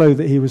was a clue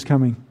that he was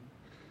coming.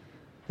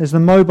 There's the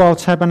mobile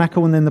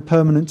tabernacle and then the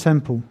permanent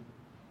temple.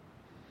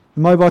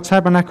 The mobile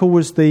tabernacle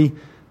was the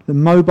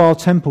mobile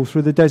temple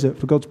through the desert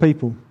for God's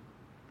people.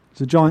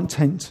 It's a giant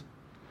tent.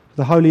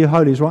 The Holy of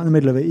Holies right in the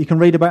middle of it. You can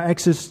read about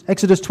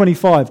Exodus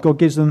 25. God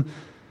gives them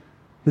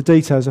the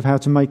details of how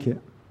to make it.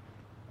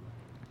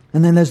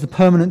 And then there's the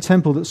permanent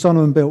temple that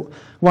Solomon built.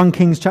 1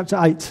 Kings chapter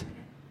 8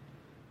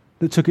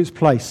 that took its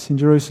place in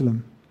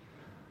Jerusalem.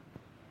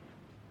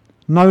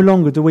 No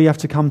longer do we have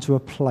to come to a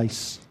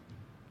place.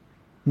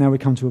 Now we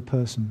come to a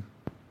person.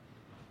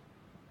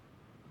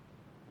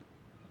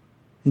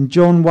 In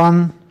John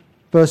 1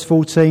 verse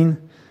 14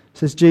 it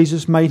says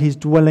Jesus made his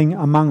dwelling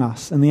among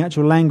us, and the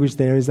actual language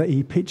there is that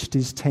he pitched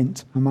his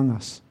tent among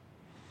us.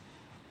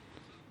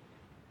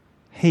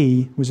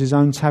 He was his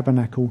own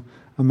tabernacle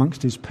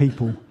amongst his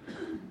people,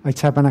 a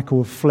tabernacle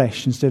of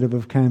flesh instead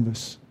of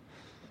canvas.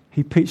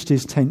 He pitched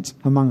his tent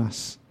among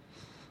us.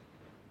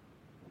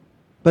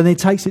 But then he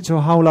takes it to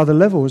a whole other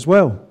level as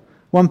well.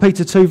 1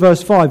 Peter 2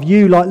 verse 5,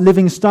 you like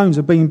living stones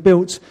are being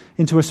built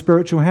into a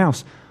spiritual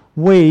house.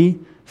 We,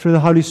 through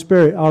the Holy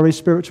Spirit, are his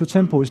spiritual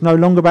temple. It's no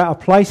longer about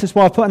a place. That's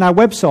why I put on our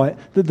website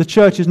that the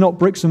church is not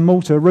bricks and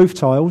mortar, roof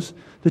tiles.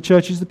 The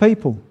church is the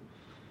people.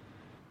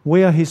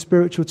 We are his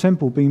spiritual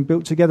temple being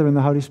built together in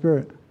the Holy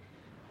Spirit,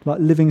 like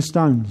living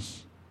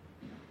stones.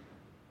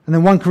 And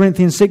then 1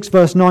 Corinthians 6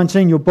 verse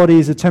 19, your body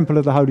is a temple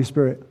of the Holy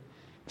Spirit.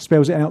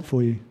 Spells it out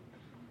for you.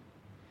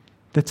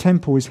 The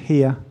temple is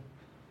here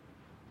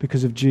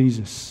because of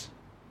Jesus,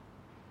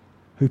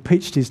 who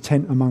pitched his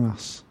tent among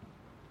us.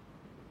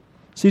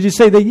 So you just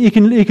see that you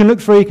can look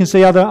through, you can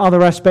see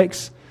other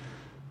aspects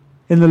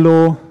in the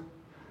law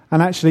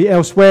and actually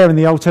elsewhere in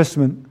the Old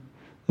Testament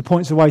that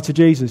points the way to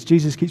Jesus.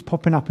 Jesus keeps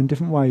popping up in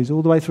different ways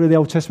all the way through the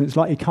Old Testament. It's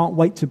like he can't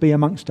wait to be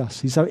amongst us.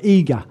 He's so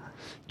eager,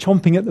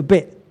 chomping at the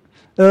bit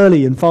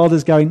early, and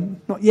Father's going,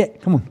 not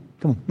yet, come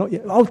on, not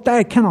yet. Oh,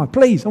 Dad, can I?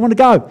 Please, I want to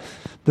go.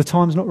 The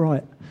time's not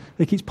right.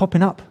 He keeps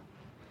popping up.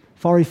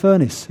 Fiery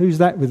furnace. Who's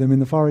that with him in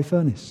the fiery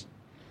furnace?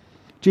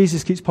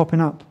 Jesus keeps popping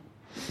up.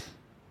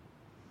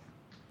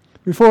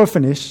 Before I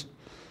finish,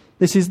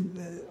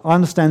 I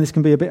understand this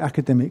can be a bit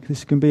academic.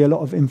 This can be a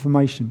lot of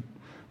information.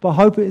 But I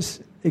hope it's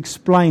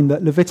explained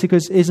that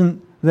Leviticus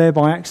isn't there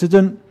by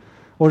accident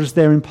or just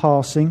there in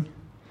passing.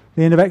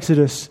 The end of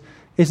Exodus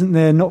isn't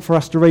there not for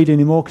us to read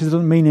anymore because it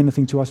doesn't mean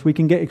anything to us. We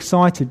can get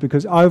excited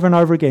because over and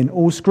over again,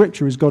 all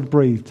Scripture is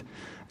God-breathed.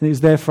 And it's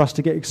there for us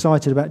to get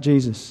excited about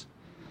Jesus.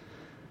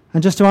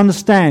 And just to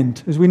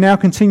understand, as we now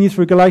continue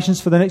through Galatians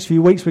for the next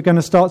few weeks, we're going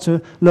to start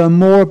to learn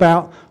more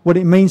about what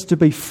it means to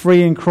be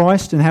free in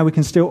Christ and how we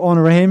can still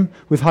honour Him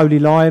with holy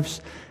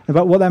lives,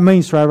 about what that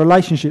means for our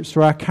relationships,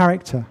 for our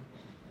character.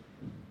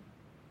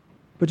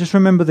 But just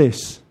remember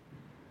this.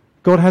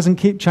 God hasn't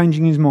kept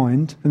changing His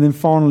mind and then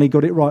finally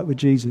got it right with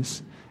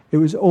Jesus. It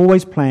was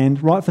always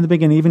planned right from the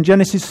beginning. Even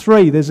Genesis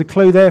 3, there's a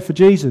clue there for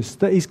Jesus,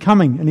 that He's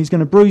coming and He's going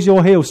to bruise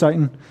your heel,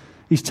 Satan.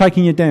 He's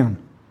taking you down.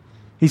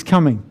 He's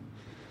coming.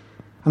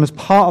 And as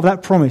part of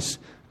that promise,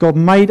 God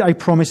made a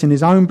promise in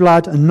His own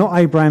blood and not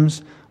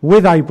Abraham's,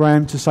 with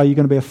Abraham, to say, you're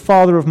going to be a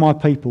father of my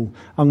people.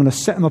 I'm going to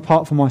set them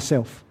apart for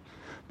myself.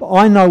 But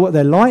I know what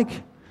they're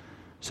like.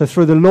 So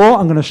through the law,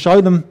 I'm going to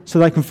show them so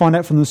they can find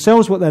out for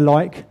themselves what they're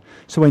like.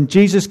 So when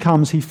Jesus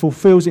comes, He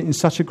fulfills it in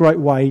such a great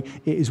way.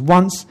 It is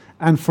once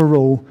and for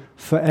all,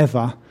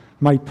 forever,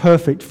 made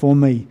perfect for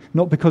me.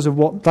 Not because of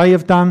what they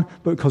have done,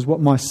 but because of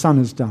what my Son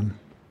has done.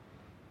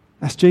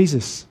 That's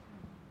Jesus.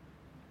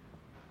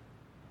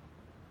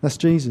 That's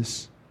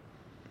Jesus.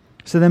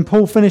 So then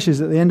Paul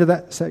finishes at the end of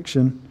that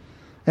section,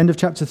 end of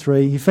chapter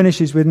 3. He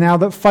finishes with, now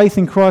that faith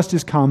in Christ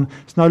has come,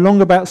 it's no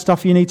longer about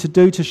stuff you need to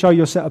do to show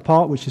you're set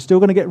apart, which you're still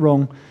going to get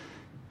wrong.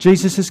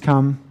 Jesus has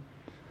come.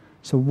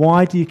 So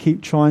why do you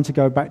keep trying to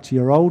go back to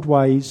your old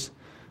ways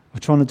of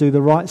trying to do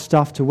the right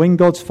stuff to win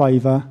God's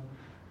favour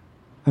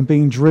and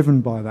being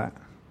driven by that?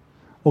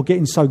 Or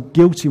getting so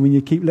guilty when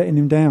you keep letting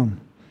Him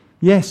down?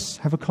 Yes,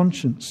 have a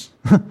conscience.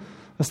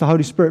 That's the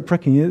Holy Spirit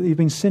pricking you. You've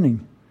been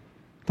sinning.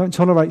 Don't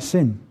tolerate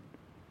sin.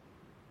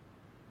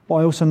 But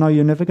I also know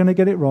you're never going to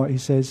get it right, he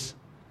says.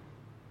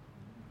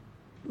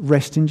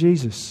 Rest in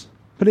Jesus.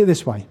 Put it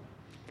this way.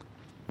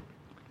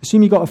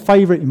 Assume you've got a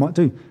favourite, you might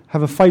do.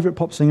 Have a favourite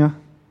pop singer.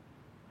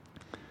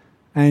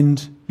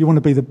 And you want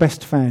to be the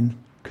best fan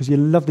because you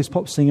love this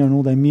pop singer and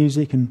all their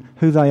music and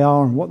who they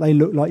are and what they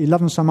look like. You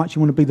love them so much you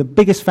want to be the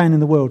biggest fan in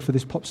the world for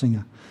this pop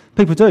singer.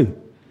 People do.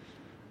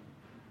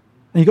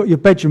 And you've got your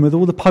bedroom with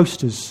all the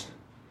posters.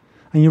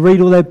 And you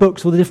read all their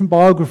books, all the different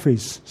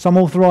biographies, some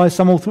authorised,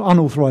 some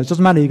unauthorised.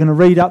 Doesn't matter. You're going to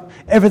read up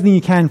everything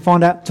you can to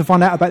find out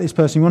about this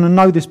person. You want to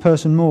know this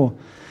person more.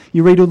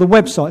 You read all the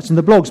websites and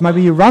the blogs.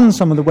 Maybe you run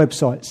some of the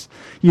websites.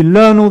 You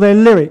learn all their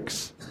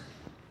lyrics.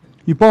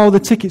 You buy all the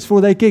tickets for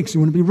all their gigs.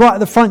 You want to be right at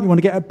the front. You want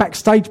to get a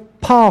backstage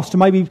pass to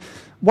maybe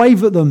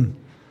wave at them.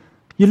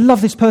 You love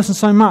this person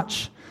so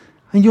much.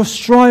 And you're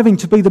striving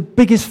to be the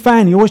biggest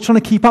fan. You're always trying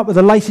to keep up with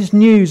the latest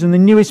news and the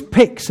newest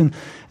picks and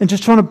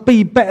just trying to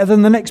be better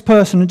than the next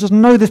person and just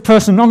know this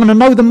person. I'm going to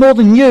know them more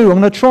than you. I'm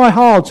going to try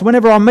hard. So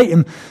whenever I meet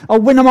him, I'll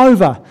win them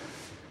over.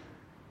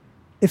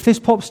 If this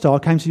pop star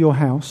came to your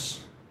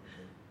house,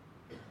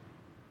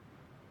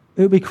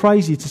 it would be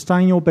crazy to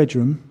stay in your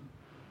bedroom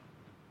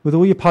with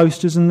all your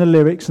posters and the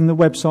lyrics and the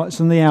websites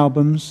and the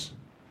albums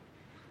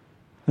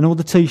and all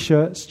the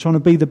T-shirts, trying to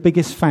be the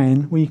biggest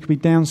fan when you could be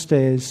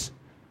downstairs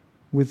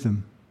with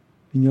them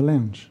in your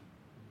lounge.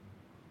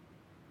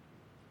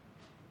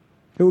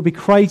 It would be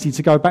crazy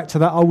to go back to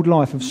that old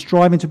life of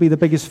striving to be the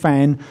biggest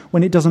fan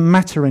when it doesn't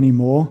matter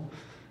anymore.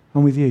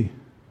 I'm with you.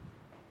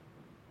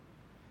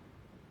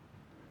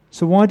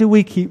 So why do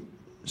we keep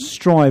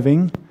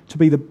striving to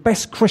be the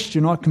best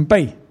Christian I can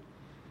be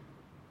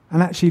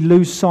and actually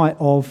lose sight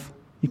of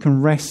you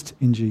can rest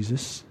in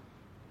Jesus?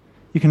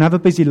 You can have a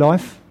busy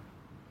life.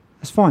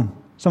 That's fine.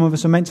 Some of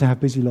us are meant to have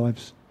busy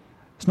lives.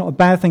 It's not a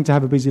bad thing to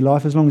have a busy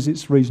life as long as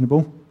it's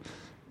reasonable,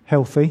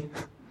 healthy.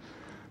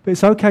 But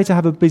it's okay to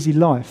have a busy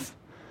life.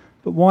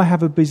 But why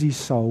have a busy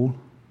soul?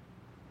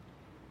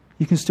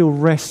 You can still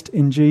rest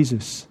in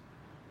Jesus.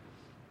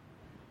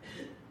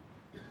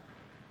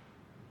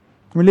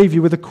 I'll leave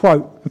you with a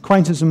quote. An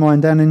acquaintance of mine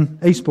down in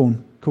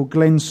Eastbourne called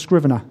Glenn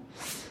Scrivener,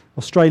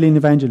 Australian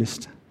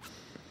evangelist.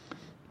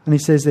 And he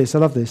says this, I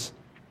love this.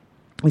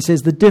 He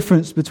says, the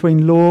difference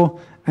between law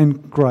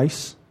and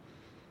grace,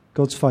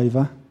 God's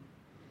favour,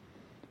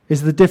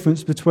 is not the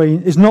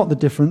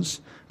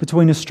difference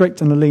between a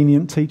strict and a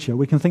lenient teacher.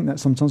 We can think that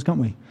sometimes, can't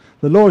we?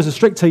 The law is a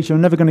strict teacher,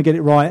 I'm never going to get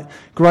it right.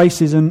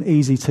 Grace is an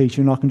easy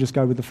teacher, and I can just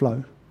go with the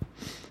flow.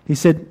 He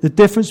said, the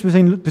difference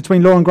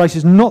between law and grace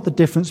is not the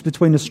difference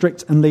between a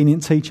strict and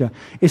lenient teacher.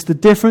 It's the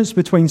difference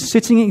between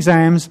sitting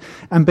exams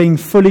and being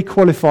fully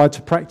qualified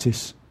to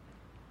practice.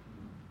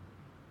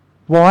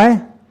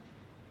 Why?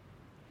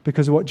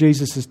 because of what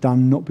Jesus has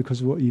done, not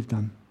because of what you've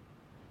done.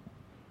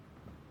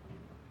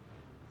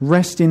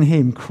 Rest in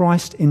him,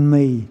 Christ in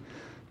me.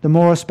 The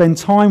more I spend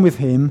time with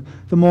him,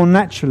 the more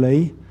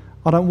naturally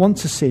I don't want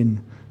to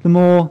sin. The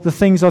more the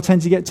things I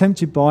tend to get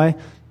tempted by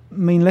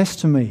mean less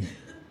to me.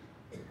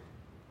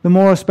 The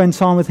more I spend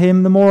time with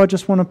him, the more I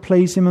just want to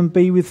please him and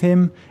be with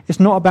him. It's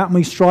not about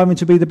me striving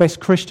to be the best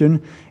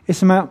Christian.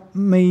 It's about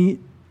me,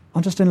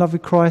 I'm just in love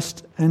with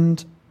Christ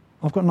and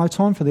I've got no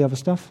time for the other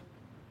stuff.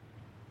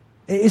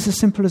 It is as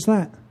simple as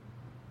that.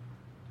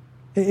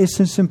 It is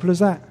as simple as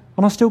that.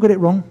 And I still get it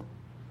wrong.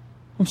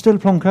 I'm still a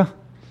plonker.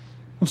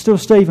 I'm still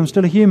Steve. I'm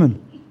still a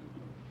human.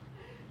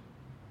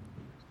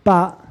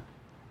 But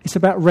it's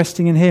about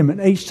resting in him.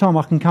 And each time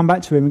I can come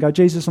back to him and go,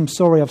 Jesus, I'm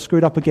sorry, I've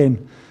screwed up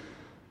again.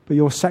 But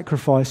your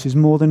sacrifice is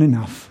more than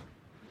enough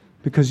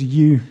because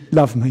you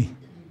love me.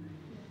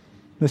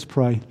 Let's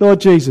pray. Lord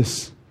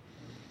Jesus,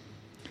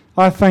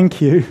 I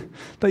thank you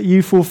that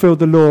you fulfilled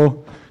the law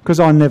because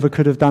I never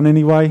could have done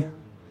anyway.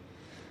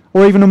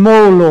 Or even a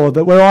moral law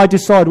that where I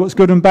decide what's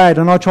good and bad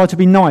and I try to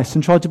be nice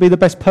and try to be the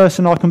best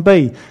person I can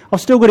be.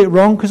 I've still got it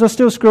wrong because I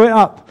still screw it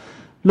up.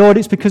 Lord,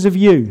 it's because of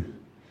you.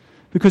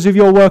 Because of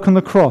your work on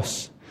the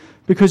cross.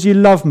 Because you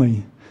love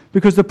me.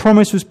 Because the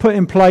promise was put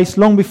in place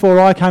long before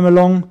I came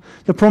along.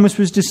 The promise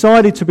was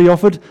decided to be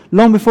offered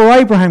long before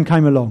Abraham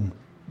came along.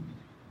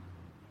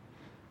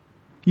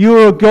 You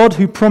are a God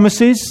who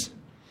promises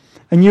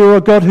and you are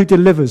a God who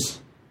delivers.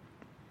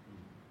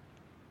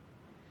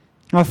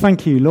 I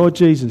thank you, Lord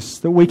Jesus,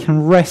 that we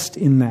can rest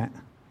in that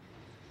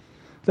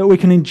we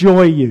can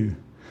enjoy you,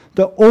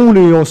 that all of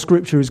your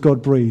scripture is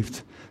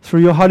God-breathed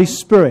through your Holy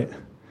Spirit,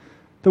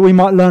 that we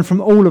might learn from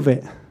all of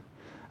it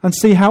and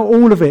see how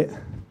all of it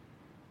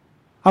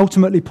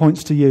ultimately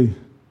points to you,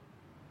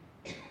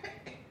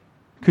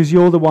 because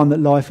you're the one that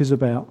life is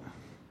about.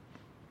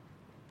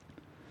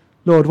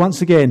 Lord,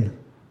 once again,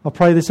 I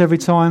pray this every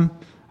time.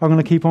 I'm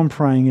going to keep on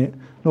praying it.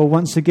 Lord,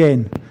 once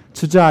again,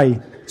 today,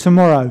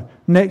 tomorrow,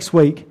 next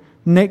week,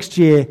 next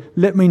year,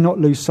 let me not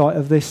lose sight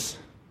of this.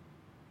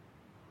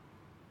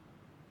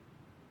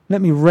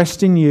 Let me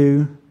rest in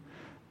you,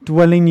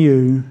 dwell in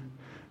you,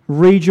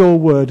 read your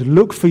word,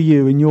 look for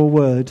you in your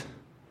word.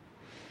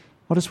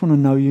 I just want to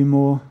know you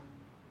more,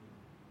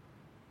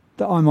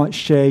 that I might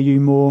share you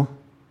more,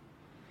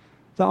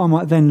 that I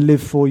might then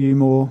live for you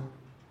more.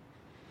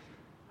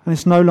 And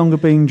it's no longer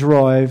being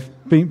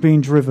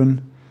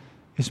driven.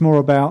 It's more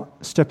about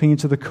stepping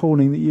into the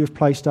calling that you have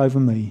placed over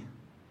me.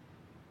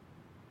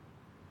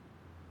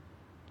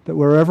 That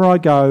wherever I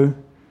go,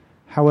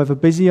 however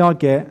busy I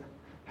get,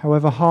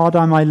 however hard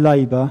I may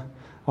labour,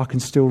 I can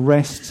still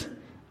rest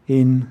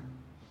in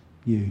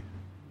you.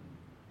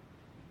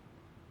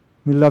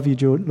 We love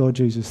you, Lord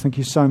Jesus. Thank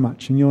you so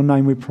much. In your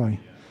name we pray.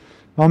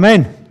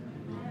 Amen.